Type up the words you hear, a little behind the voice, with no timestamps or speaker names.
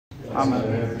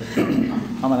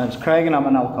My name's Craig and I'm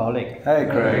an alcoholic. Hey,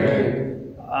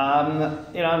 Craig.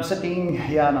 I'm sitting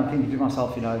here and I'm thinking to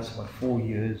myself, it's about 4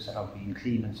 years that I've been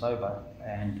clean and sober,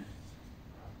 and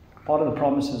part of the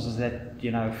promises is that,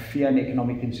 fear and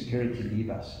economic insecurity leave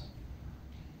us.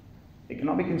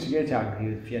 Economic insecurity, I agree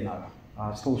with. Fear, no.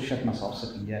 I still shit myself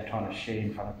sitting here trying to share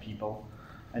in front of people,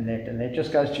 and that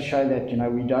just goes to show that,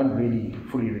 we don't really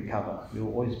fully recover. We'll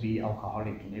always be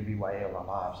alcoholic in every way of our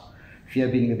lives. Fear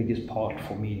being the biggest part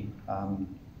for me.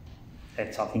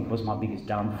 That's, I think, was my biggest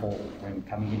downfall when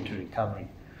coming into recovery,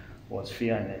 was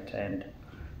fear in it. And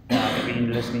I've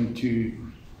been listening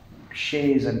to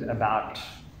shares about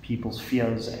people's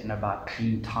fears and about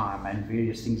clean time and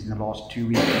various things in the last 2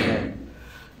 weeks, and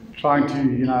trying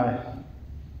to,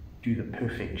 do the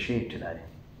perfect share today.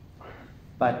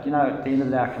 But, at the end of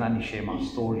the day, I can only share my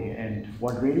story. And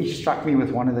what really struck me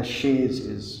with one of the shares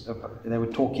is they were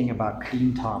talking about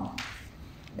clean time.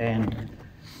 And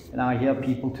I hear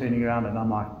people turning around and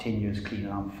I'm like 10 years clean,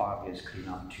 and I'm 5 years clean,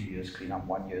 I'm 2 years clean, I'm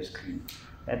 1 year clean.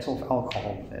 That's off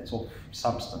alcohol, that's off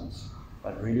substance.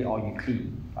 But really, are you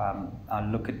clean? I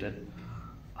look at it,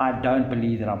 I don't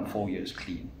believe that I'm 4 years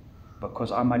clean,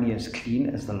 because I'm only as clean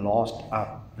as the last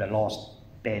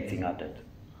bad thing I did.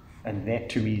 And that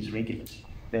to me is regular.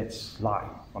 That's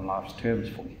life on life's terms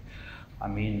for me.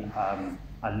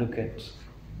 I look at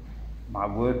my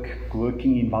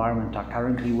working environment I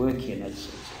currently work in. It's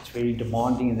very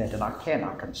demanding in that, and I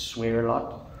can swear a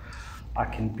lot. I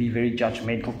can be very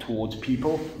judgmental towards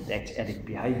people. That's addict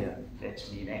behavior. That's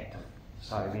being active.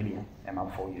 So really, am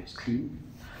I 4 years clean?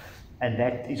 And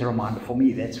that is a reminder for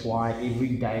me. That's why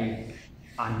every day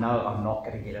I know I'm not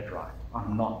going to get it right.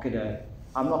 I'm not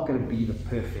going to be the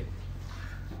perfect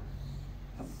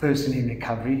person in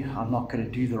recovery. I'm not going to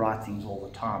do the right things all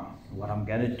the time. What I'm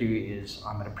going to do is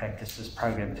I'm going to practice this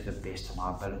program to the best of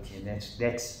my ability, and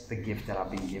that's the gift that I've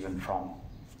been given from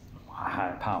my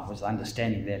higher power, was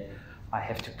understanding that I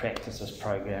have to practice this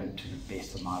program to the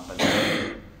best of my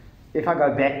ability. If I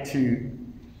go back to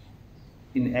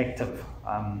inactive,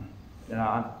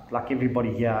 like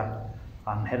everybody here,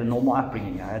 I had a normal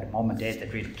upbringing. I had a mom and dad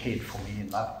that really cared for me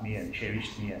and loved me and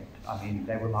cherished me. And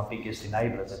they were my biggest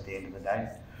enablers at the end of the day.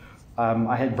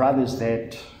 I had brothers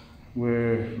that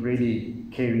were really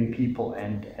caring people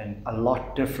and a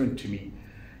lot different to me.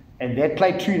 And that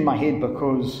played true in my head,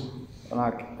 because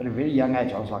at a very young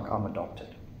age, I was like, I'm adopted.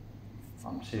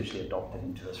 I'm seriously adopted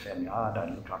into this family. I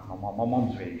don't look like my mom. My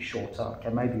mom's very short, so okay,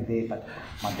 maybe there, but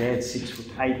my dad's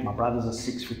 6'8", my brothers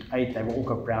are 6'8", they've all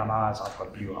got brown eyes, I've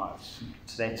got blue eyes.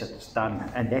 So that's it, it's done.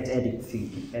 And that's addict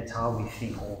thinking. That's how we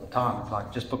think all the time. It's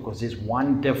like, just because there's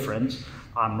one difference,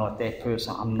 I'm not that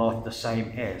person. I'm not the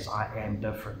same as, I am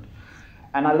different.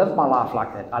 And I lived my life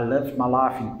like that. I lived my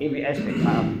life in every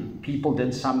aspect. People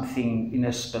did something in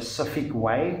a specific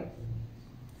way,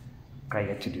 I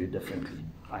had to do it differently.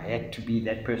 I had to be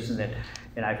that person that,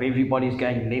 if everybody's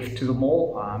going left to the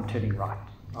mall, I'm turning right.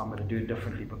 I'm going to do it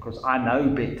differently because I know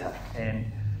better. And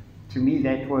to me,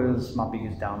 that was my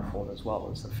biggest downfall as well,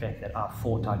 was the fact that I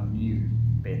thought I knew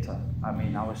better. I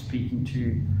was speaking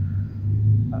to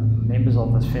members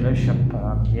of this fellowship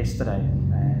yesterday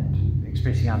and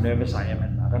expressing how nervous I am,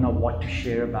 and I don't know what to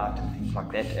share about and things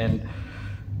like that. And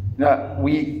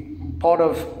part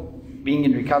of being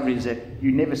in recovery is that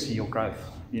you never see your growth.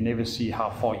 You never see how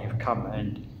far you've come.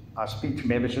 And I speak to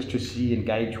members just to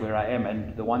engage where I am.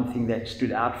 And the one thing that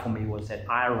stood out for me was that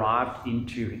I arrived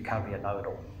into recovery a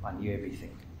know-it-all. I knew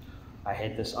everything. I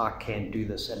had this, I can do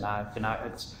this. And I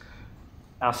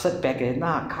sit back and,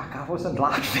 I wasn't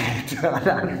like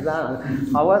that. No,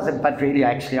 I wasn't, but really,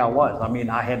 actually, I was.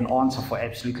 I had an answer for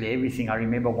absolutely everything. I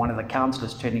remember one of the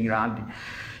counselors turning around.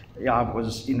 I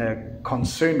was in a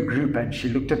concerned group, and she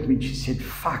looked at me and she said,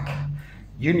 "Fuck,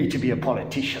 you need to be a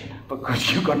politician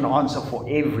because you've got an answer for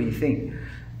everything."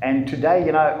 And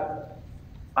today,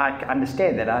 I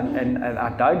understand that, and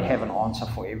I don't have an answer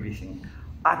for everything.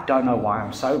 I don't know why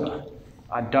I'm sober.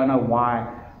 I don't know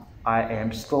why I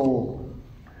am still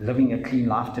living a clean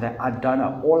life today. I don't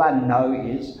know. All I know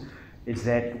is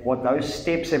that what those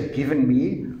steps have given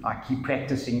me, I keep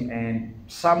practicing, and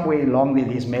somewhere along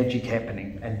there's magic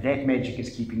happening, and that magic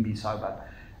is keeping me sober.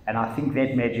 And I think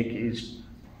that magic is,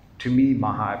 to me,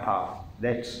 my higher power.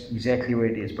 That's exactly where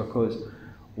it is, because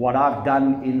what I've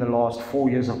done in the last 4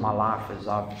 years of my life is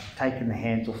I've taken the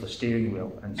hands off the steering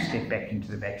wheel and stepped back into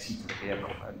the back seat of the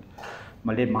vehicle, and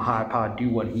I let my higher power do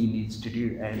what he needs to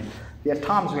do. And there are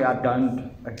times where I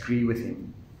don't agree with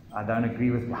him. I don't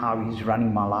agree with how he's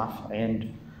running my life,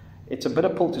 and it's a bitter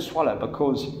pill to swallow,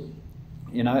 because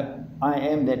I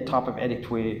am that type of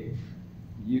addict where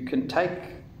you can take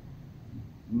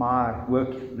my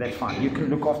work, that's fine. You can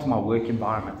look after my work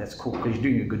environment, that's cool, because you're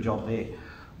doing a good job there.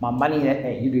 My money,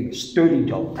 you're doing a sturdy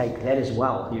job, take that as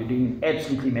well. You're doing an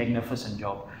absolutely magnificent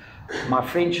job. My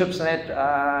friendships and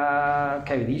that,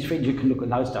 okay, these friends you can look at,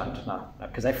 those don't, no,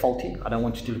 because they're faulty. I don't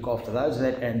want you to look after those.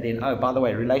 And then, oh, by the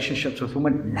way, relationships with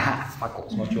women, nah, fuck off,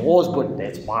 it's not yours, but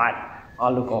that's mine.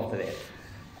 I'll look after that.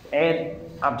 And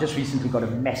I've just recently got a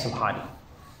massive hiding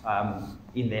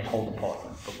in that whole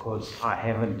department, because I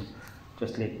haven't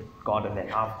just let God in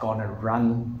that. I've gone and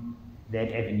run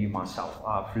that avenue myself.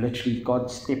 I've literally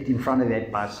stepped in front of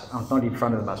that bus. I'm not in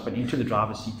front of the bus, but into the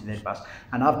driver's seat of that bus.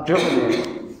 And I've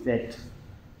driven that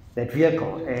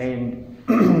vehicle. And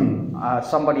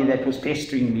somebody that was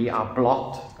pestering me, I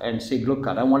blocked and said, look,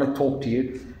 I don't want to talk to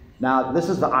you. Now, this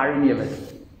is the irony of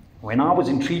it. When I was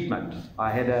in treatment,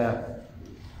 I had a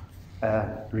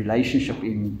relationship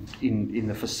in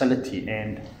the facility,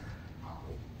 and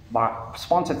my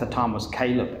sponsor at the time was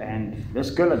Caleb, and this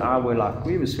girl and I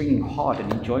we were swinging hard and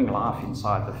enjoying life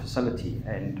inside the facility.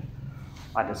 And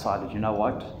I decided, you know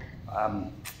what,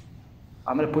 I'm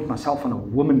going to put myself on a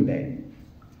woman ban.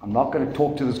 I'm not going to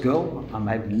talk to this girl. I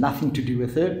have nothing to do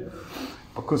with her,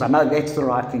 because I know that's the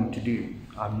right thing to do.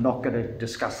 I'm not going to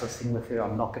discuss this thing with her.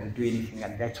 I'm not going to do anything,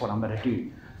 and that's what I'm going to do.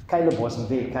 Caleb wasn't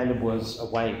there. Caleb was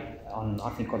away I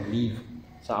think on leave.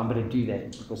 So I'm going to do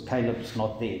that because Caleb's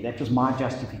not there. That was my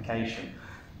justification.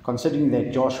 Considering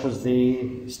that Josh was there,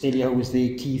 Stelio was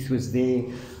there, Keith was there,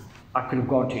 I could have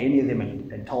gone to any of them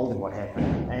and told them what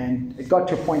happened. And it got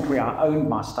to a point where I owned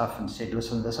my stuff and said,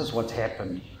 listen, this is what's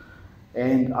happened.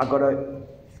 And I got a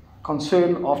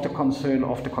concern after concern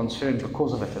after concern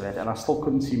because of it, and I still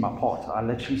couldn't see my part. I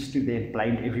literally stood there and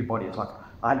blamed everybody. It's like,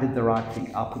 I did the right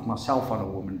thing. I put myself on a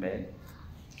woman ban.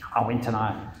 I went and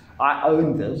I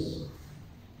owned this.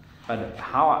 But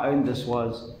how I owned this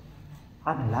was,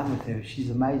 I'm in love with her.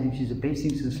 She's amazing. She's the best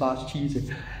thing since sliced cheese.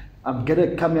 And I'm going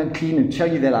to come in clean and show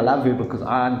you that I love her because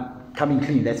I'm coming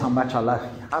clean. That's how much I love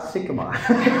her. How sick am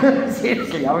I?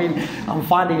 Seriously, I mean, I'm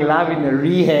finding love in the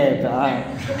rehab,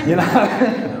 you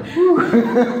know.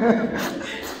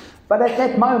 But at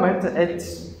that moment,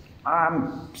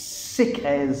 I'm sick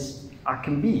as I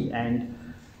can be. And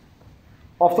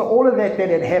after all of that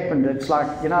had happened, it's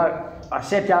like, you know, I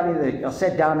sat down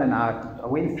and I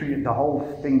went through the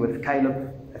whole thing with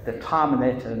Caleb at the time and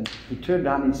that, and he turned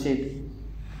down and said,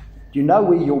 do you know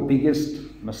where your biggest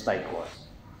mistake was?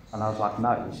 And I was like,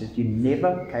 no. He says, you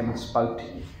never came and spoke to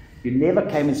me. You never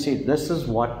came and said, this is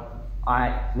what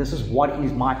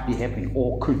might be happening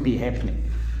or could be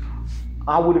happening.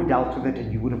 I would have dealt with it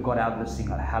and you would have got out of this thing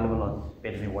a hell of a lot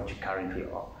better than what you currently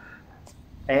are.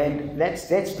 And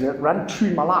that's run true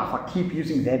in my life. I keep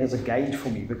using that as a gauge for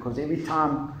me, because every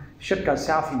time shit goes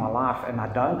south in my life and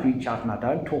I don't reach out and I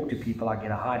don't talk to people, I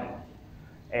get a hiding.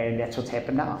 And that's what's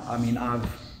happened now. I mean, I've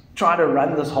tried to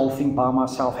run this whole thing by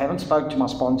myself, haven't spoken to my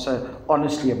sponsor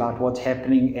honestly about what's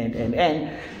happening,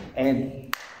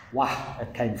 and wow,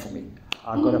 it came for me.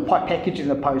 I got a package in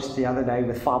the post the other day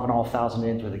with 5,500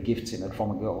 rands worth of gifts in it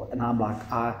from a girl, and I'm like,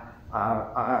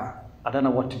 I don't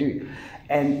know what to do.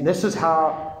 And this is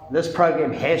how this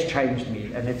program has changed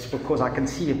me, and it's because I can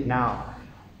see it now.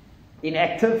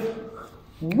 Inactive,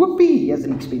 whoopee, he has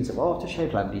an expensive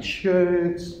aftershave, lovely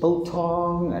shirts,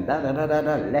 biltong, and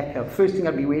lacquer. First thing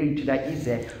I'll be wearing today is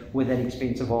that with that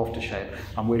expensive aftershave.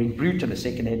 I'm wearing Brute and a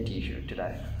second-hand t-shirt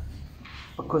today.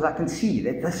 Because I can see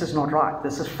that this is not right.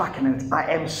 This is fucking,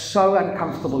 I am so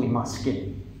uncomfortable in my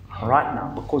skin right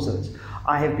now because of this.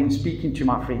 I have been speaking to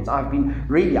my friends. I've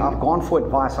gone for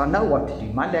advice. I know what to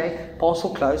do. Monday,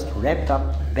 parcel closed, wrapped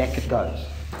up, back it goes.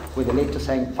 With a letter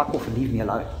saying, fuck off and leave me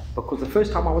alone. Because the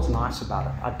first time I was nice about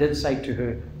it. I did say to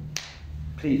her,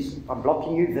 please, I'm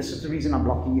blocking you. This is the reason I'm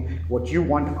blocking you. What you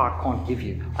want, I can't give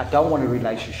you. I don't want a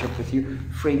relationship with you.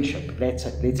 Friendship, that's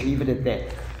it. Let's leave it at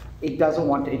that. It doesn't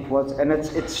want, it was, and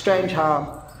it's strange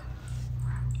how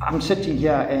I'm sitting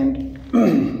here and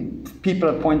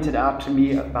people have pointed out to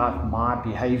me about my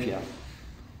behavior,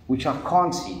 which I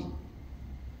can't see,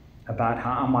 about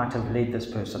how I might have led this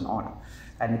person on.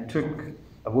 And it took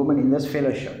a woman in this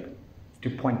fellowship to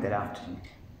point that out to me.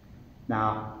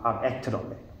 Now, I've acted on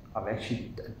that. I've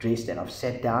actually addressed that. I've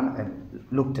sat down and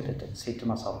looked at it and said to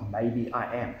myself, maybe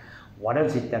I am. What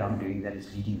is it that I'm doing that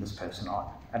is leading this person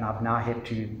on? And I've now had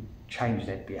to change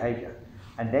that behavior.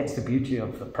 And that's the beauty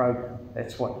of the program.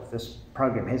 That's what this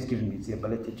program has given me, is the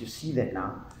ability to see that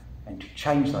now and to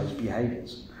change those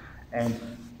behaviors. And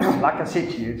like I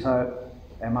said to you, so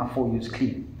am I 4 years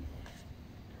clean?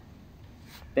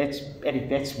 That's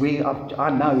where I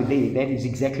know that is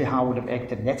exactly how I would have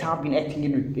acted. That's how I've been acting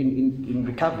in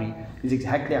recovery, is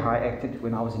exactly how I acted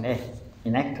when I was in ACT.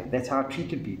 inactive. That's how I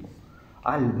treated people.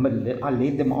 I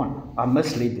led them on. I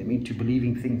misled them into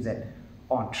believing things that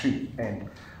aren't true. And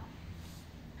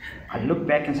I look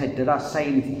back and say, did I say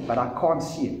anything? But I can't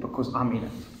see it because I'm in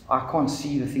it. I can't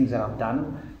see the things that I've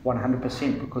done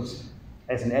 100% because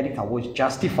as an addict, I always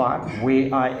justify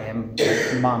where I am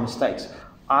in my mistakes.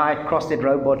 I crossed that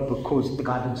robot because the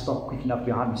guy didn't stop quick enough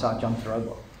behind me, so I jumped the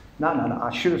robot. No.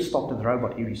 I should have stopped at the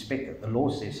robot irrespective. The law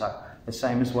says so. The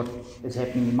same as what is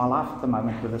happening in my life at the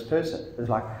moment with this person. It's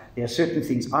like there are certain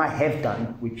things I have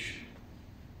done which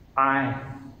I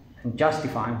am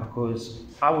justifying because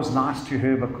I was nice to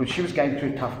her because she was going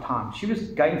through a tough time. She was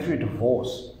going through a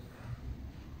divorce,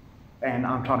 and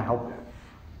I'm trying to help her.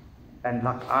 And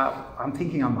like I'm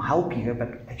thinking I'm helping her,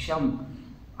 but actually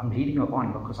I'm leading her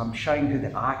on because I'm showing her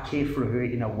that I care for her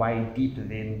in a way deeper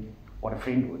than what a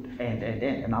friend would,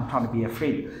 and I'm trying to be a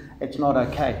friend. It's not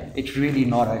okay. It's really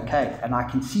not okay. And I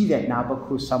can see that now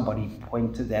because somebody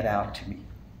pointed that out to me.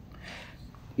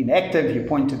 Inactive, you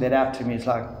pointed that out to me. It's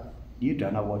like, you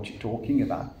don't know what you're talking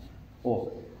about.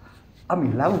 Or, I'm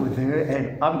in love with her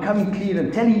and I'm coming clean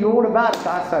and telling you all about it,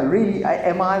 guys. So really,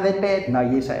 am I that bad? No,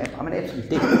 yes I am. I'm an absolute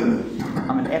dick.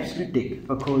 I'm an absolute dick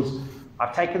because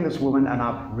I've taken this woman and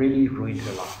I've really ruined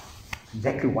her life.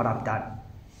 Exactly what I've done.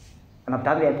 And I've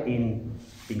done that in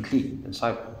being clean and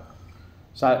sober.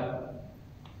 So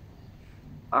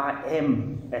I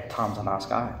am at times a nice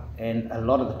guy, and a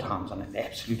lot of the times I'm an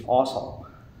absolute arsehole.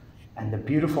 And the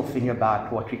beautiful thing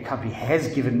about what recovery has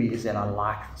given me is that I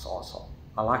like this arsehole.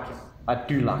 I like him. I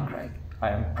do like Craig. I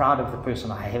am proud of the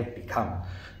person I have become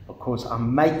because I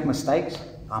make mistakes.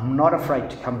 I'm not afraid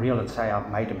to come real and say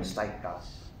I've made a mistake, guys.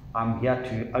 I'm here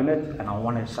to own it, and I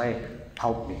want to say,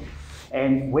 help me.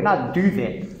 And when I do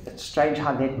that, it's strange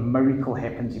how that miracle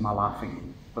happens in my life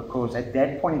again. Because at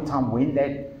that point in time, when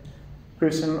that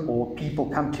person or people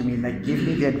come to me and they give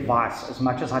me the advice, as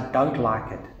much as I don't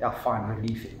like it, I find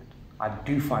relief in it. I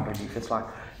do find relief. It's like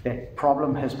that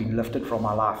problem has been lifted from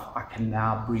my life. I can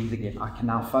now breathe again. I can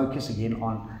now focus again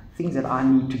on things that I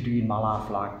need to do in my life,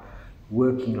 like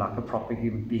working like a proper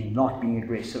human being, not being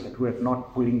aggressive at work,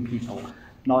 not bullying people,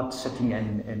 not sitting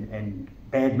and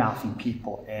bad-mouthing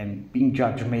people and being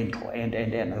judgmental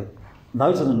and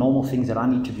those are the normal things that I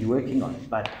need to be working on.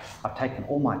 But I've taken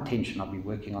all my attention. I've been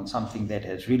working on something that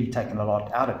has really taken a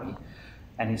lot out of me,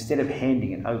 and instead of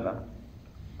handing it over,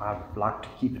 I'd like to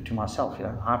keep it to myself. You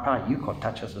know, high power, you can't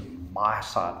touch us. It's my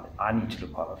side. I need to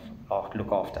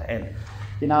look after. And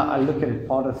you know, I look at it.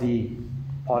 Part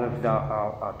of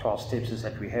our 12 steps is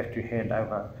that we have to hand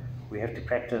over. We have to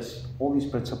practice all these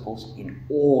principles in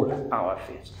all our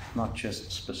affairs, not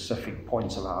just specific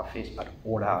points of our affairs, but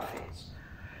all our affairs.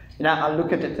 You know, I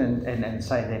look at it and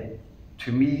say that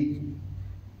to me,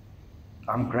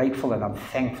 I'm grateful and I'm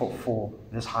thankful for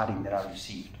this hiding that I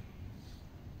received,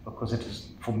 because it is,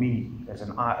 for me, as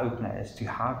an eye-opener as to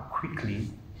how quickly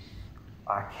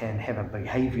I can have a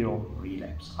behavioral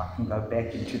relapse. I can go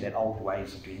back into that old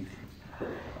ways of doing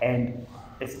things. And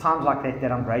it's times like that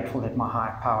that I'm grateful that my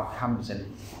higher power comes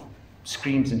and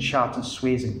screams and shouts and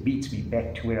swears and beats me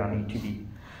back to where I need to be.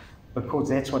 Because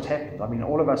that's what happens. I mean,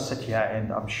 all of us sit here,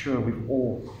 and I'm sure we've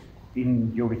all,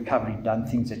 in your recovery, done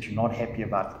things that you're not happy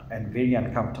about and very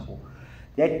uncomfortable.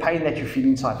 That pain that you feel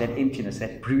inside, that emptiness,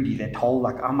 that broody, that whole,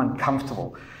 like, I'm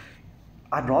uncomfortable.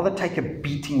 I'd rather take a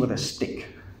beating with a stick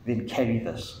than carry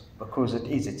this, because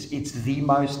it's the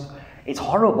most, it's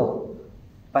horrible.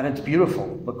 But it's beautiful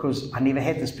because I never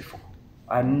had this before.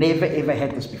 I never ever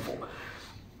had this before.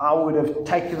 I would have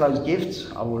taken those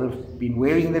gifts. I would have been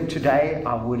wearing them today.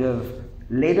 I would have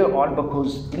led her on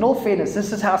because, in all fairness,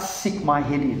 this is how sick my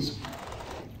head is.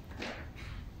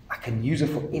 I can use her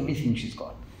for everything she's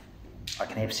got. I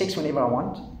can have sex whenever I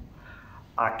want.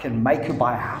 I can make her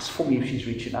buy a house for me if she's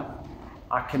rich enough.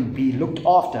 I can be looked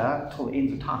after till the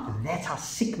end of time. And that's how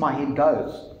sick my head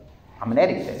goes. I'm an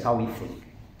addict. That's how we think.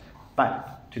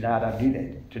 But today I don't do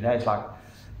that. Today it's like,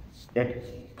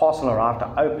 that parcel arrived,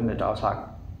 I opened it, I was like,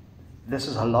 this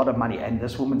is a lot of money, and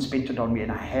this woman spent it on me,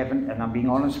 and I haven't, and I'm being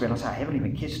honest with her, I haven't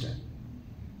even kissed her.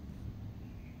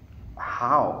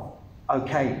 How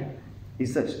okay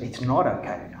is this? It's not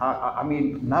okay. I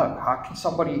mean, no, how can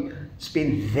somebody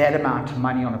spend that amount of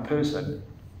money on a person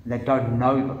that don't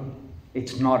know them?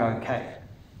 It's not okay.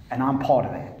 And I'm part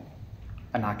of that.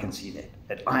 And I can see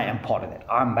that I am part of that.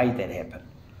 I made that happen.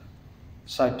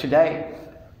 So today,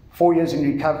 4 years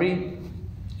in recovery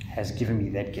has given me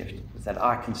that gift, that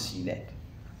I can see that.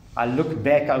 I look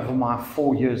back over my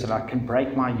 4 years and I can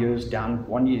break my years down.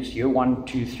 Year 1,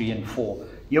 2, 3, and 4.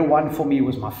 Year 1 for me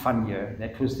was my fun year.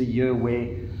 That was the year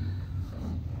where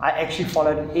I actually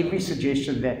followed every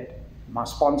suggestion that my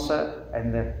sponsor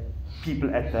and the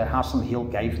people at the House on the Hill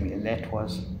gave me, and that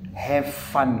was, have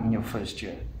fun in your first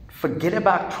year. Forget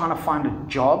about trying to find a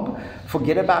job.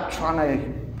 Forget about trying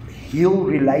to heal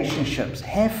relationships.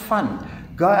 Have fun.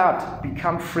 Go out,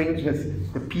 become friends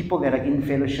with the people that are in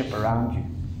fellowship around you,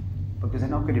 because they're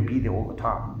not going to be there all the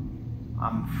time.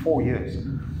 I'm 4 years.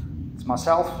 It's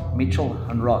myself, Mitchell,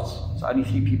 and Ross. It's only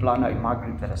 3 people I know in my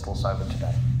group that are still sober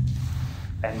today.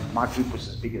 And my group was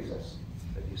as big as this,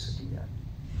 that you're sitting here.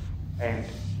 And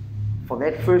for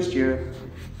that first year,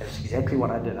 that's exactly what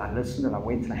I did. I listened and I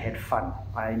went and I had fun.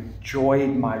 I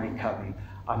enjoyed my recovery.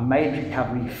 I made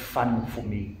recovery fun for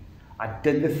me. I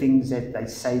did the things that they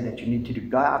say that you need to do.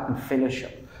 Go out and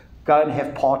fellowship. Go and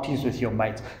have parties with your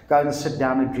mates. Go and sit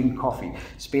down and drink coffee.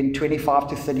 Spend 25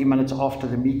 to 30 minutes after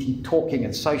the meeting talking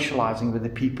and socializing with the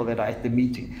people that are at the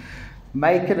meeting.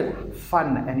 Make it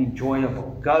fun and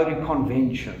enjoyable. Go to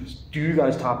conventions. Do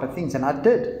those type of things. And I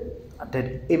did. I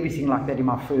did everything like that in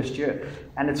my first year.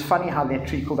 And it's funny how that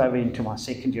trickled over into my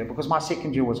second year, because my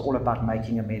second year was all about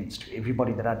making amends to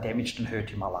everybody that I damaged and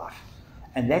hurt in my life.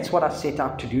 And that's what I set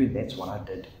out to do. That's what I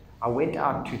did. I went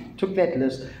out, took that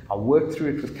list, I worked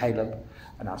through it with Caleb,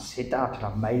 and I set out and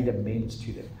I made amends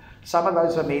to them. Some of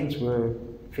those amends were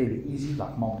fairly easy,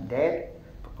 like mom and dad,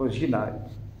 because, you know,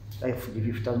 they forgive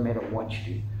you, it doesn't matter what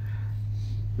you do.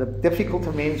 The difficult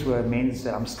amends were amends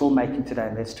that I'm still making today,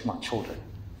 and that's to my children,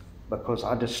 because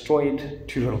I destroyed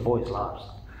 2 little boys' lives.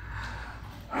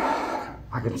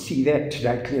 I can see that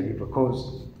today clearly,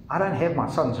 because I don't have my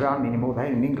sons around me anymore, they're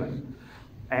in England.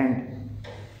 And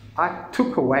I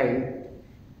took away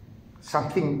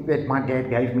something that my dad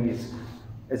gave me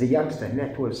as a youngster, and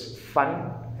that was fun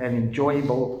and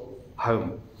enjoyable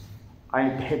home. I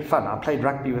had fun. I played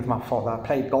rugby with my father. I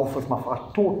played golf with my father.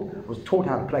 I was taught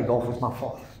how to play golf with my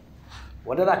father.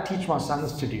 What did I teach my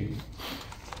sons to do?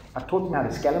 I taught them how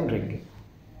to scallop drink.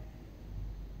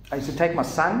 I used to take my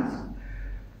sons,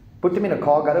 put them in a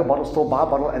car, go to a bottle store, buy a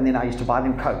bottle, and then I used to buy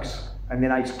them Cokes. And then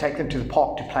I used to take them to the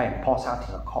park to play and pass out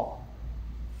in a car.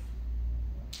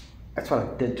 That's what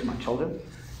I did to my children.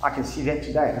 I can see that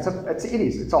today.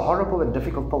 It's a horrible and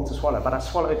difficult pill to swallow, but I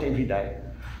swallow it every day.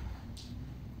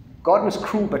 God was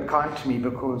cruel but kind to me,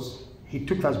 because he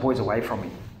took those boys away from me.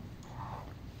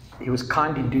 He was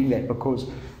kind in doing that, because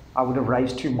I would have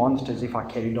raised 2 monsters if I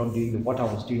carried on doing what I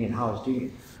was doing and how I was doing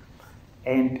it.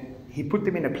 And he put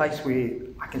them in a place where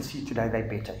I can see today they're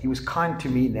better. He was kind to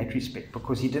me in that respect,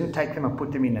 because he didn't take them and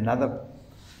put them in another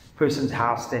person's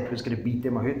house that was going to beat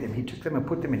them or hurt them. He took them and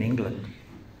put them in England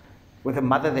with a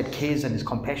mother that cares and is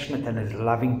compassionate and is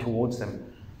loving towards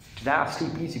them. Today I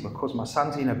sleep easy, because my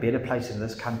son's in a better place in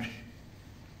this country.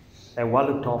 They're well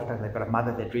looked after, and they've got a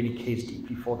mother that really cares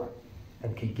deeply for them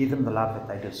and can give them the love that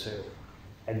they deserve.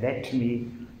 And that to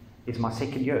me is my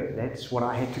second year. That's what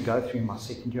I had to go through in my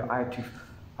second year. I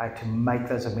had to make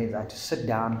those amends. I had to sit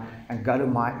down and go to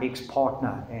my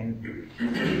ex-partner and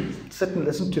sit and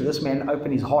listen to this man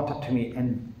open his heart up to me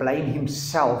and blame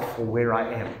himself for where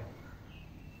I am.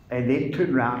 And then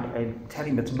turn around and tell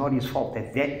him it's not his fault,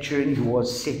 that journey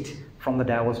was set from the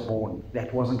day I was born.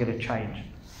 That wasn't going to change.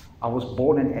 I was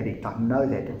born an addict. I know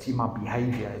that. It's in my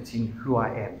behavior. It's in who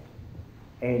I am.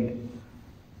 And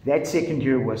that second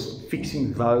year was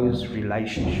fixing those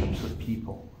relationships with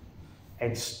people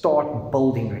and start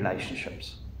building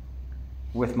relationships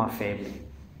with my family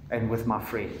and with my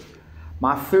friends.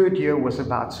 My third year was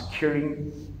about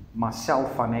securing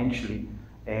myself financially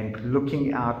and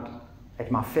looking out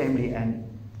at my family and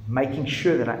making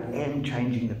sure that I am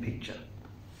changing the picture.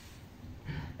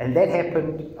 And that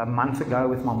happened a month ago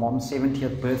with my mom's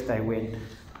 70th birthday, when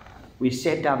we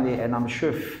sat down there, and I'm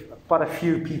sure quite a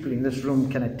few people in this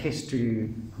room can attest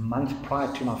to a month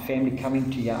prior to my family coming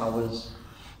to here, I was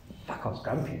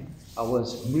grumpy, I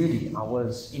was moody, I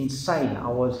was insane, I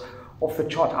was off the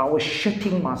chart, I was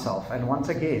shitting myself. And once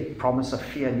again, promise of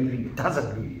fear leaving, it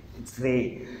doesn't leave you, it's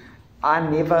there.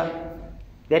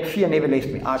 That fear never left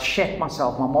me. I shat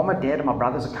myself. My mom and dad and my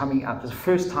brothers are coming up. It's the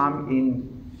first time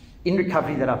in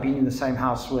recovery that I've been in the same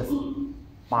house with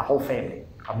my whole family.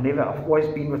 I've always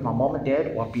been with my mom and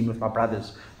dad, or I've been with my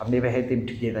brothers. I've never had them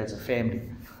together as a family.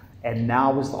 And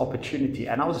now was the opportunity.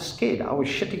 And I was scared. I was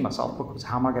shitting myself, because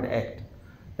how am I going to act?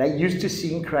 They used to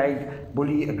seeing Craig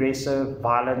bully, aggressive,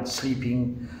 violent,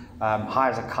 sleeping,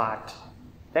 high as a kite.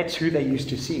 That's who they used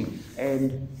to see.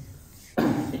 And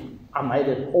I made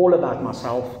it all about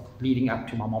myself leading up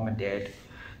to my mom and dad,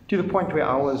 to the point where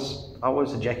I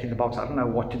was a jack in the box. I didn't know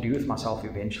what to do with myself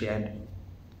eventually. And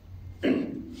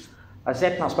I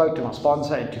sat and I spoke to my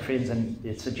sponsor and to friends, and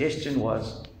their suggestion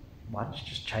was, why don't you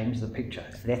just change the picture?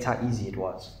 That's how easy it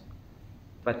was.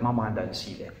 But my mind don't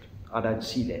see that. I don't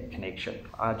see that connection.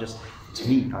 It's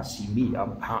me. I see me.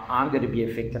 How I'm going to be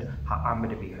affected, how I'm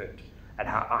going to be hurt, and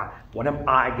what am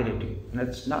I going to do? And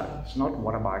it's not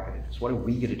what am I going to do. It's what are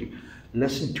we going to do?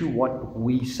 Listen to what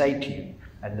we say to you.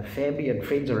 And the family and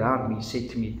friends around me said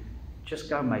to me, just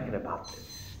go and make it about them.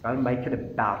 Go and make it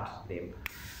about them.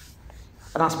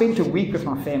 And I spent a week with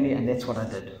my family, and that's what I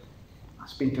did. I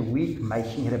spent a week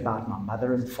making it about my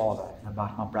mother and father, and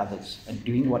about my brothers, and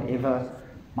doing whatever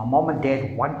my mom and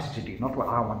dad wanted to do, not what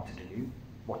I wanted to do,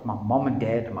 what my mom and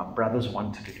dad and my brothers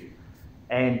wanted to do.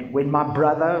 And when my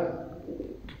brother,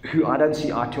 who I don't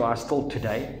see eye to eye still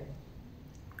today,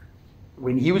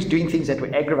 when he was doing things that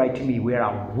were aggravating me, where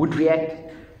I would react,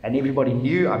 and everybody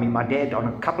knew, I mean, my dad on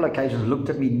a couple of occasions looked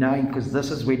at me knowing, because this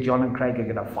is where John and Craig are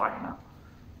going to fight now.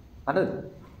 I didn't.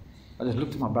 I just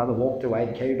looked at my brother, walked away,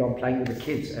 and carried on playing with the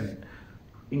kids and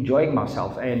enjoying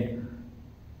myself. And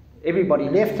everybody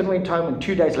left and went home, and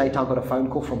 2 days later I got a phone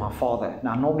call from my father.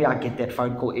 Now, normally I get that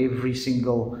phone call every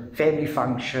single family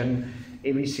function,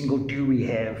 every single do we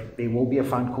have. There will be a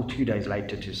phone call 2 days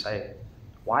later to say,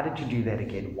 why did you do that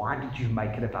again? Why did you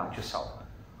make it about yourself?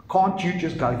 Can't you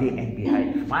just go there and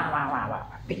behave? Wow.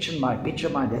 Bitch in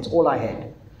mind. That's all I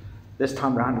had. This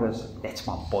time round was, that's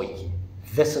my boy.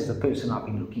 This is the person I've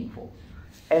been looking for.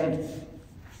 And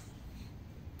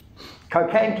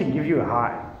cocaine can give you a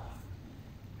high.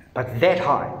 But that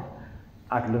high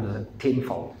outlives it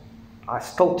tenfold. I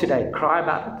still today cry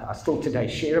about it. I still today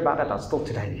share about it. I still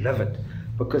today live it.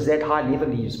 Because that high never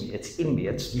leaves me. It's in me.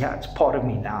 It's part of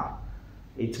me now.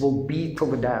 It will be till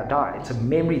the day I die. It's a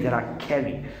memory that I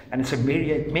carry. And it's a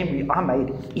memory I made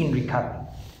in recovery.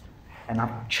 And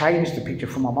I've changed the picture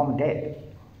for my mom and dad.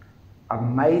 I've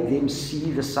made them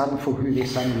see the son for who their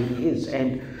son really is.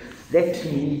 And that to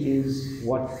me is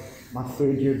what my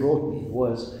third year brought me,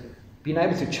 was being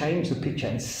able to change the picture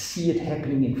and see it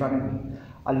happening in front of me.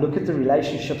 I look at the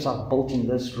relationships I've built in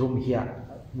this room here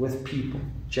with people.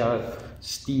 Joe,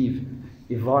 Steve,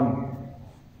 Yvonne,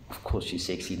 of course she's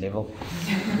sexy, Neville,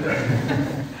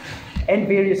 and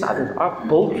various others. I've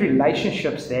built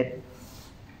relationships that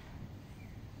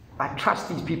I trust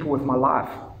these people with my life.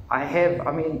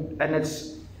 And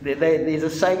there's a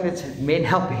saying that says men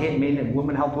help men and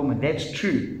women help women. That's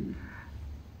true.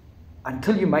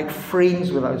 Until you make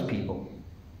friends with those people.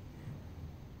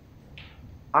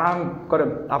 I've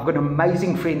got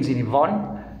amazing friends in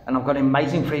Yvonne, and I've got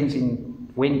amazing friends in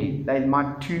Wendy. They're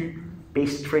my two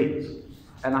best friends.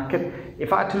 And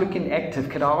if I had to look in active,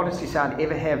 could I honestly say I'd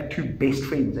ever have two best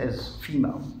friends as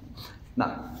females?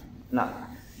 No.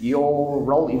 Your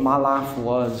role in my life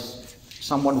was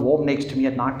someone warm next to me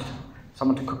at night,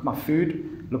 someone to cook my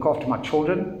food, look after my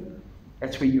children.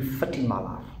 That's where you fit in my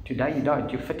life. Today you don't.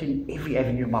 You fit in every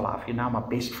avenue of my life. You're now my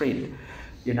best friend.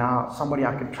 You're now somebody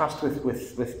I can trust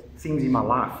with things in my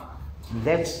life.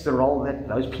 That's the role that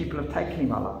those people have taken in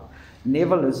my life.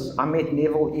 I met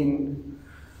Neville in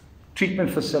treatment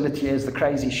facility as the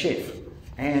crazy chef,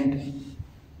 and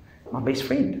my best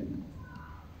friend.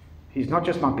 He's not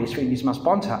just my best friend, he's my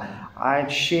sponsor. I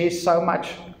share so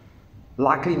much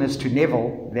likeliness to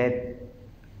Neville that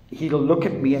he'll look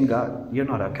at me and go, you're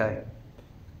not okay.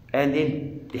 And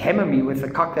then hammer me with the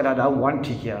cock that I don't want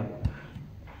to hear.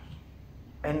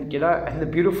 And and the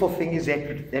beautiful thing is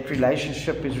that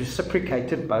relationship is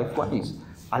reciprocated both ways.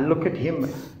 I look at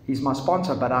him, he's my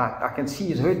sponsor, but I can see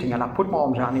he's hurting, and I put my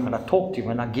arms around him and I talk to him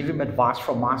and I give him advice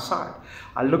from my side.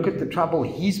 I look at the trouble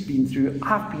he's been through,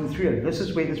 I've been through it. This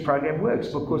is where this program works,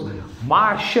 because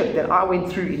my shit that I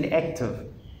went through in active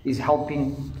is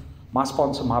helping my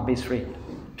sponsor, my best friend,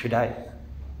 today.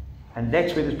 And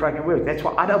that's where this program works. That's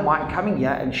why I don't mind coming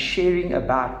here and sharing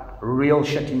about real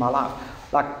shit in my life.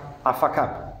 Like, I fuck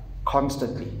up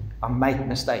constantly. I make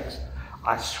mistakes.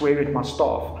 I swear at my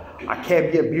staff. I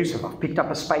can be abusive. I've picked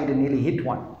up a spade and nearly hit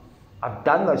one. I've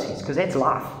done those things because that's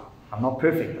life. I'm not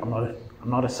perfect. I'm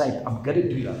not a saint. I'm going to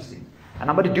do those things. And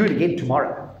I'm going to do it again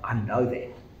tomorrow. I know that.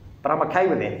 But I'm okay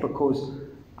with that, because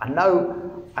I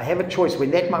know I have a choice.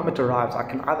 When that moment arrives, I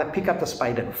can either pick up the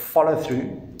spade and follow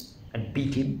through and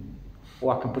beat him,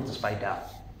 or I can put the spade down.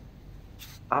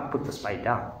 I put the spade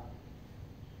down.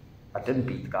 I didn't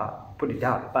beat the guy, put it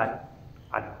down, but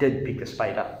I did pick the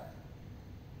spade up.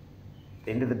 At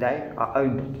the end of the day, I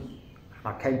owned it.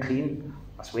 I came clean.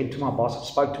 I went to my boss, I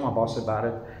spoke to my boss about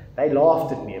it. They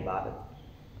laughed at me about it.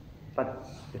 But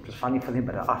it was funny for them,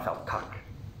 but I felt cuck.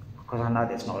 Because I know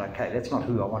that's not okay. That's not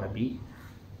who I want to be.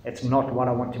 It's not what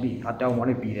I want to be. I don't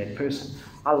want to be that person.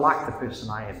 I like the person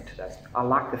I am today. I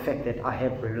like the fact that I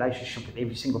have a relationship with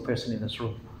every single person in this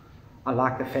room. I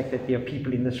like the fact that there are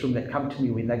people in this room that come to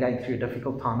me when they're going through a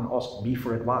difficult time and ask me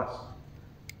for advice.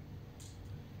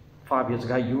 5 years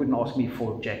ago, you wouldn't ask me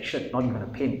for jack shit, not even a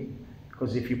penny.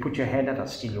 Because if you put your hand out, I'd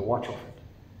steal your watch off it.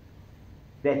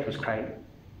 That was crazy.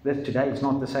 Today is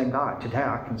not the same guy. Today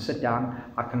I can sit down,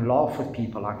 I can laugh with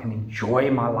people, I can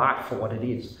enjoy my life for what it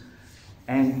is.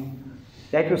 And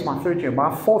that was my 3rd year.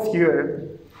 My 4th year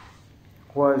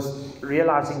was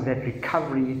realizing that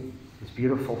recovery is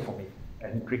beautiful for me.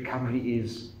 And recovery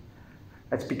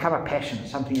it's become a passion,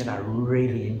 something that I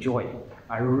really enjoy.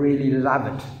 I really love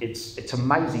it. It's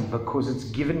amazing because it's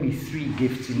given me 3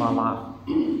 gifts in my life.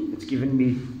 It's given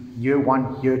me year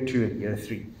 1, year 2, and year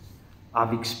 3.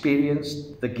 I've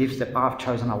experienced the gifts that I've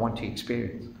chosen I want to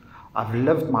experience. I've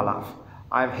lived my life.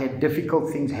 I've had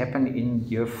difficult things happen in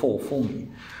year 4 for me.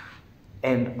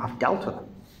 And I've dealt with them.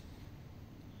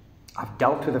 I've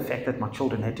dealt with the fact that my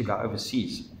children had to go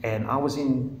overseas. And I was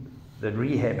in the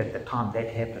rehab at the time that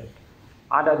happened.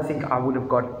 I don't think I would have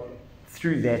got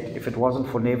through that if it wasn't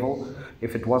for Neville,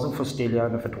 if it wasn't for Stelio,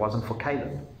 and if it wasn't for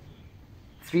Caleb.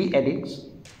 3 addicts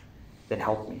that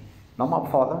helped me. Not my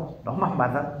father, not my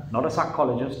mother, not a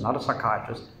psychologist, not a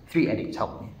psychiatrist. 3 addicts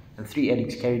helped me. And 3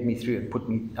 addicts carried me through and put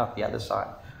me out the other side.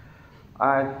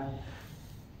 I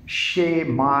share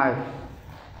my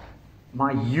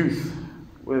youth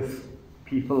with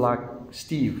people like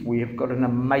Steve. We have got an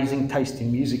amazing taste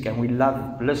in music and we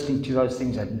love listening to those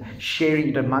things and sharing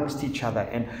it amongst each other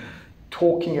and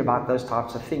talking about those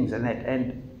types of things.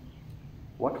 And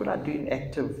what would I do in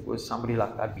active with somebody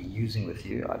like that? I'd be using with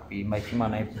you. I'd be making my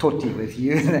name Totti with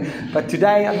you. But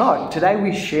today I'm not. Today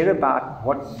we share about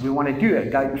what we want to do and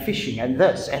going fishing and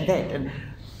this and that. And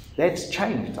that's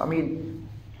changed. I mean,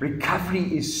 recovery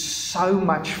is so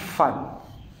much fun.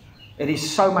 It is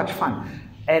so much fun.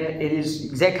 And it is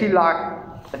exactly like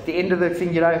at the end of the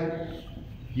thing,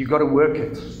 you got to work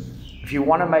it. If you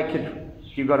want to make it,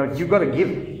 you got to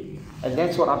give. And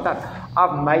that's what I've done.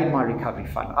 I've made my recovery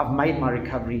fun. I've made my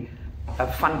recovery a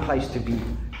fun place to be.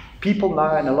 People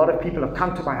know, and a lot of people have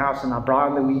come to my house and I braai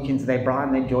on the weekends, they braai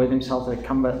and they enjoy themselves, and they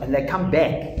come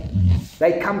back.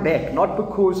 They come back, not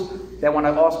because they want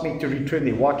to ask me to return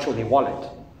their watch or their wallet.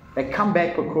 They come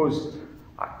back because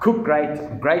I cook great,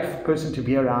 I'm a great person to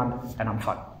be around, and I'm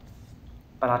fun.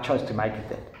 But I chose to make it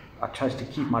that. I chose to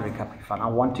keep my recovery fun. I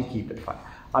want to keep it fun.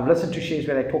 I've listened to shares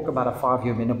where they talk about a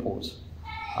 5-year menopause.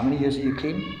 How many years are you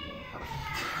clean?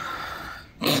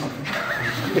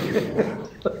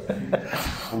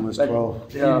 Almost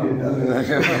 12. Yeah.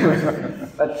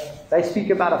 But they speak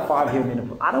about a 5-year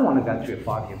menopause. I don't want to go through a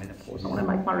 5-year menopause. I want to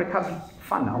make my recovery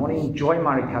fun. I want to enjoy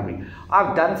my recovery.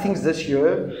 I've done things this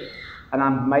year, and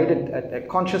I've made it a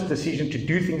conscious decision to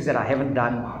do things that I haven't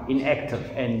done in active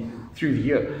and through the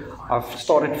year. I've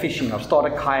started fishing, I've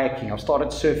started kayaking, I've started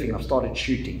surfing, I've started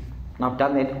shooting. And I've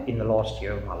done that in the last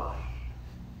year of my life.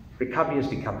 Recovery has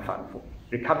become fun for me.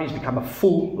 Recovery has become a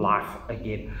full life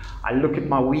again. I look at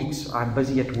my weeks, I'm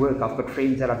busy at work, I've got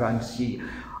friends that I go and see.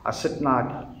 I sit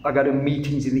night, I go to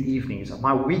meetings in the evenings.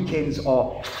 My weekends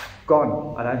are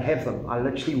gone, I don't have them. I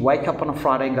literally wake up on a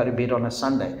Friday and go to bed on a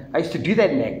Sunday. I used to do that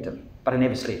in active, but I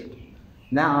never slept.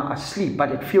 Now I sleep,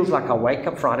 but it feels like I wake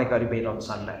up Friday, go to bed on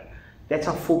Sunday. That's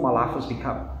how full my life has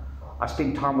become. I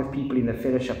spend time with people in the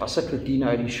fellowship. I sit with Dino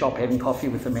at his shop, having coffee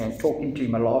with a man, talking to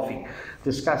him and laughing,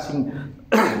 discussing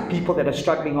people that are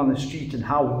struggling on the street and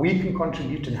how we can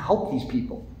contribute and help these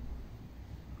people.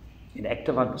 In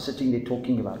active, I'm sitting there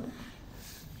talking about,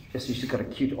 just she's got a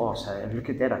cute arse, hey? And look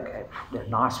at that, okay, that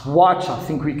nice watch, I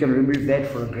think we can remove that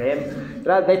for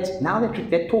 $1,000. Now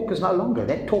that talk is no longer.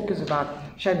 That talk is about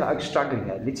Shane the Oak struggling.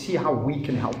 Hey? Let's see how we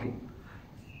can help him.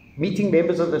 Meeting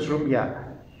members of this room here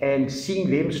and seeing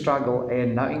them struggle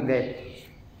and knowing that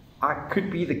I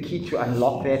could be the key to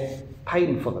unlock that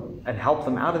pain for them and help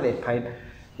them out of that pain,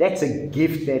 that's a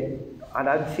gift that I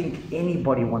don't think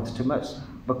anybody wants to miss.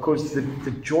 Because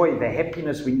the joy, the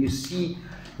happiness, when you see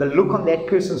the look on that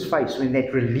person's face when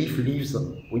that relief leaves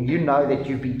them, when you know that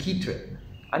you've been key to it,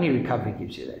 only recovery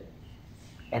gives you that.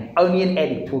 And only an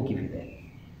addict will give you that.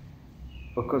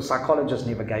 Because psychologists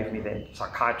never gave me that,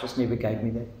 psychiatrists never gave me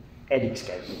that, addicts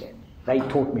gave me that. They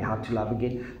taught me how to love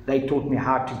again. They taught me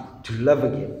how to live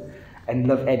again and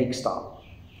live addict style.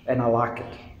 And I like it.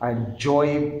 I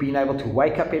enjoy being able to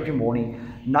wake up every morning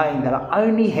knowing that I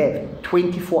only have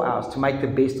 24 hours to make the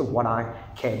best of what I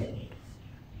can.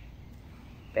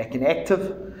 Back in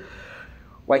active,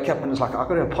 wake up and it's like, I've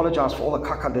got to apologize for all the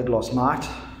cuck I did last night.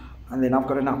 And then I've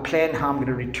got to now plan how I'm going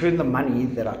to return the money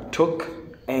that I took.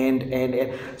 And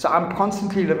so I'm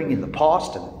constantly living in the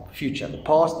past and future, the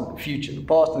past and the future, the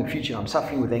past and the future. I'm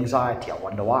suffering with anxiety. I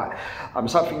wonder why. I'm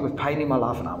suffering with pain in my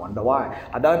life, and I wonder why.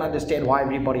 I don't understand why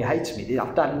everybody hates me.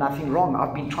 I've done nothing wrong.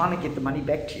 I've been trying to get the money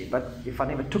back to you, but if I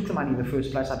never took the money in the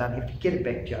first place, I don't have to get it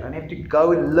back to you. I don't have to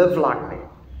go and live like that.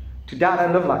 Today I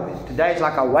don't live like that. Today it's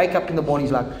like I wake up in the morning,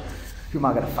 it's like, who am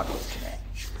I going to fuck with today?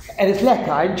 And it's like,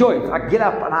 I enjoy it. I get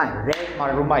up and I rag my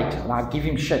roommate and I give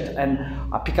him shit. And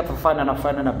I pick up the phone and I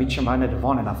bitch him on the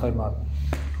divan, and I phone my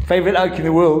favorite oak in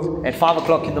the world at 5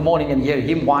 o'clock in the morning and hear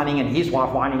him whining and his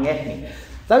wife whining at me.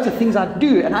 Those are things I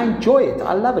do, and I enjoy it.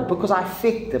 I love it because I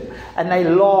affect them, and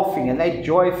they're laughing and they're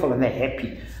joyful and they're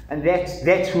happy. And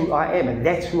that's who I am, and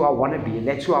that's who I want to be, and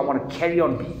that's who I want to carry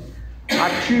on being.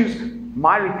 I choose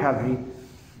my recovery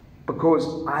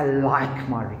because I like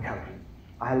my recovery.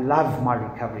 I love my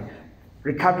recovery.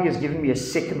 Recovery has given me a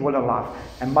second will of life,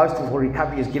 and most of all,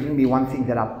 recovery has given me one thing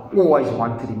that I've always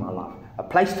wanted in my life: a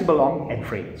place to belong and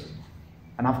friends.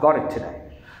 And I've got it today.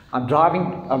 I'm driving,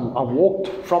 I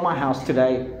walked from my house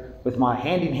today with my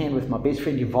hand in hand with my best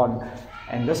friend Yvonne,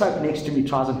 and this oak next to me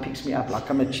tries and picks me up like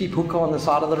I'm a cheap hooker on the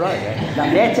side of the road.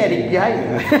 Now that's addict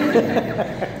behavior.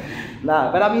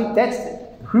 No, but I mean,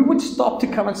 who would stop to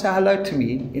come and say hello to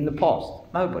me in the past?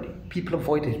 Nobody. People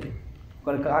avoided me.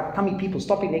 Coming people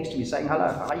stopping next to me saying, hello,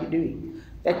 how are you doing?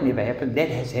 That never happened. That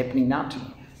is happening now to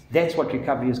me. That's what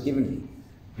recovery has given me.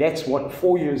 That's what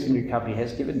 4 years in recovery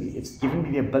has given me. It's given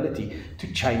me the ability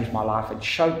to change my life and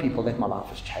show people that my life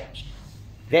has changed.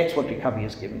 That's what recovery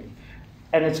has given me.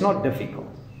 And it's not difficult.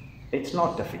 It's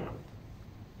not difficult.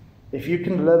 If you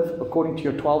can live according to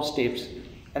your 12 steps,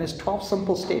 and it's 12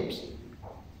 simple steps,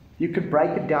 you could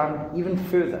break it down even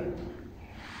further.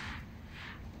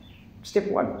 Step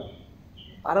 1.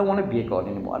 I don't want to be a God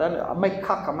anymore. I make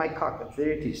cuck. There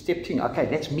it is. Step 2. Okay,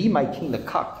 that's me making the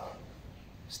cuck.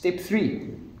 Step 3.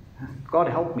 God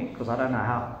help me, because I don't know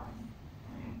how.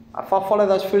 If I follow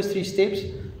those first 3 steps,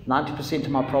 90% of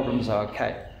my problems are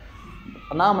okay.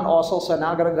 And now I'm an arsehole, so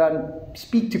now I've got to go and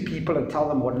speak to people and tell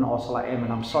them what an arsehole I am,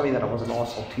 and I'm sorry that I was an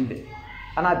arsehole to them.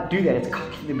 And I do that. It's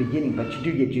cuck in the beginning, but you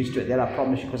do get used to it. That I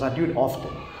promise you, because I do it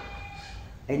often.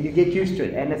 And you get used to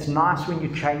it. And it's nice when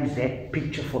you change that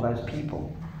picture for those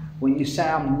people. When you say,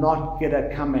 I'm not going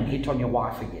to come and hit on your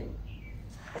wife again.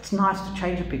 It's nice to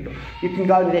change a picture. You can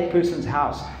go to that person's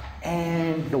house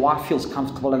and the wife feels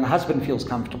comfortable and the husband feels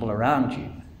comfortable around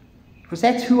you. Because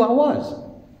that's who I was.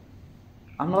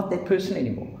 I'm not that person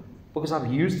anymore. Because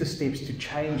I've used the steps to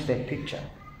change that picture.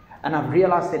 And I've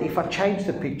realized that if I change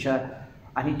the picture,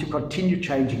 I need to continue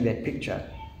changing that picture.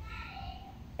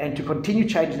 And to continue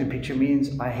changing the picture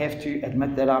means I have to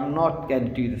admit that I'm not going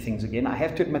to do the things again. I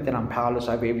have to admit that I'm powerless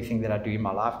over everything that I do in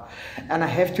my life. And I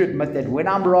have to admit that when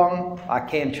I'm wrong, I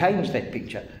can change that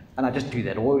picture. And I just do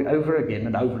that all over again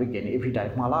and over again every day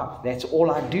of my life. That's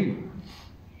all I do.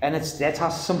 And that's how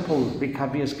simple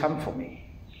recovery has come for me.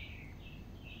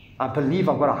 I believe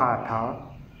I've got a higher power.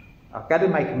 I've got to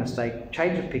make a mistake,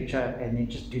 change a picture, and then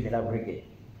just do that over again.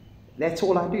 That's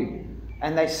all I do.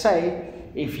 And they say,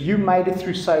 if you made it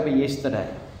through sober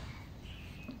yesterday,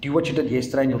 do what you did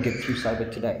yesterday and you'll get through sober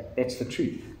today. That's the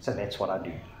truth. So that's what I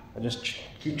do. I just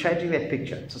keep changing that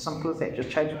picture. It's as simple as that. Just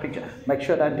change the picture. Make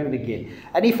sure I don't do it again.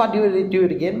 And if I do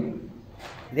it again,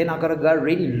 then I've got to go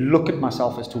really look at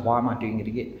myself as to why am I doing it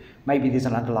again. Maybe there's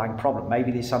an underlying problem.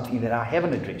 Maybe there's something that I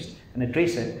haven't addressed. And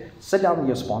address it. Sit down with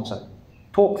your sponsor.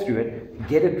 Talk through it.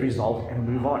 Get it resolved and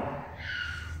move on.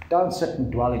 Don't sit and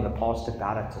dwell in the past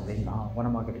about it and then, oh, what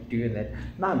am I going to do in that?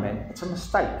 No, man, it's a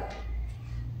mistake.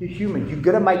 You're human. You've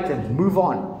got to make them move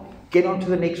on. Get on to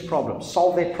the next problem.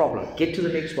 Solve that problem. Get to the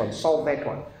next one. Solve that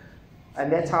one. And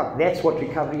that's what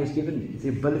recovery has given me, the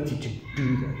ability to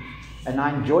do that. And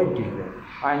I enjoy doing that.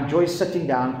 I enjoy sitting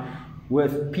down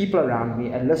with people around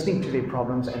me and listening to their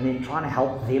problems and then trying to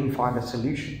help them find a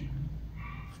solution.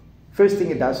 First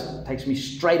thing it does, it takes me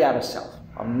straight out of self.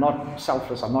 I'm not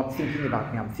selfless. I'm not thinking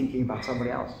about me. I'm thinking about somebody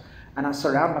else. And I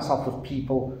surround myself with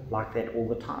people like that all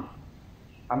the time.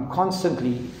 I'm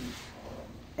constantly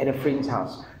at a friend's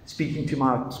house, speaking to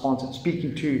my sponsor,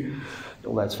 speaking to,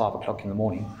 although it's 5 o'clock in the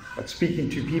morning, but speaking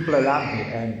to people around me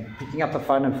and picking up the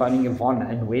phone and phoning Yvonne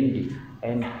and Wendy.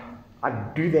 And I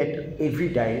do that every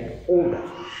day, all day.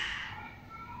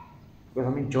 Because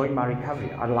I'm enjoying my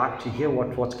recovery. I like to hear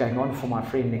what's going on for my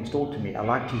friend next door to me. I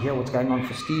like to hear what's going on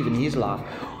for Steve in his life.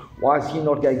 Why is he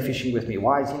not going fishing with me?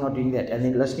 Why is he not doing that? And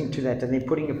then listening to that and then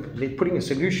putting a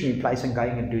solution in place and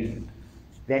going and doing it.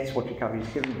 That's what recovery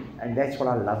has given me. And that's what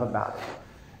I love about it.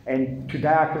 And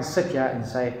today I can sit here and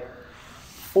say,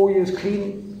 4 years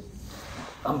clean,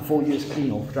 I'm 4 years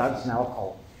clean of drugs and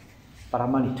alcohol. But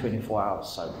I'm only 24 hours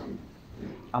sober.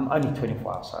 I'm only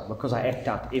 24 hours sober because I act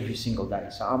out every single day.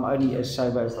 So I'm only as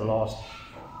sober as the last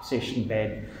session,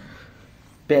 bad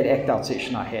act out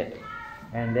session I had.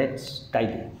 And that's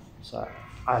daily. So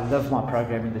I live my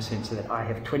program in the sense that I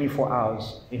have 24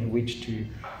 hours in which to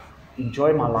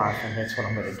enjoy my life, and that's what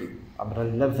I'm going to do. I'm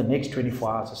going to live the next 24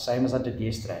 hours the same as I did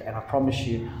yesterday, and I promise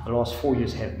you the last 4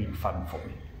 years have been fun for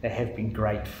me. They have been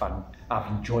great fun. I've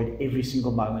enjoyed every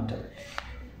single moment of it.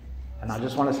 And I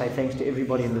just want to say thanks to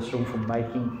everybody in this room for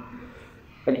making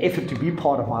an effort to be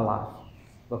part of my life,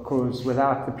 because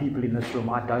without the people in this room,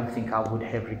 I don't think I would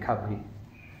have recovery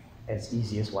as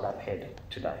easy as what I've had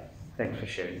today. Thanks for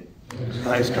sharing.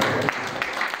 Thanks,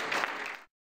 Carl.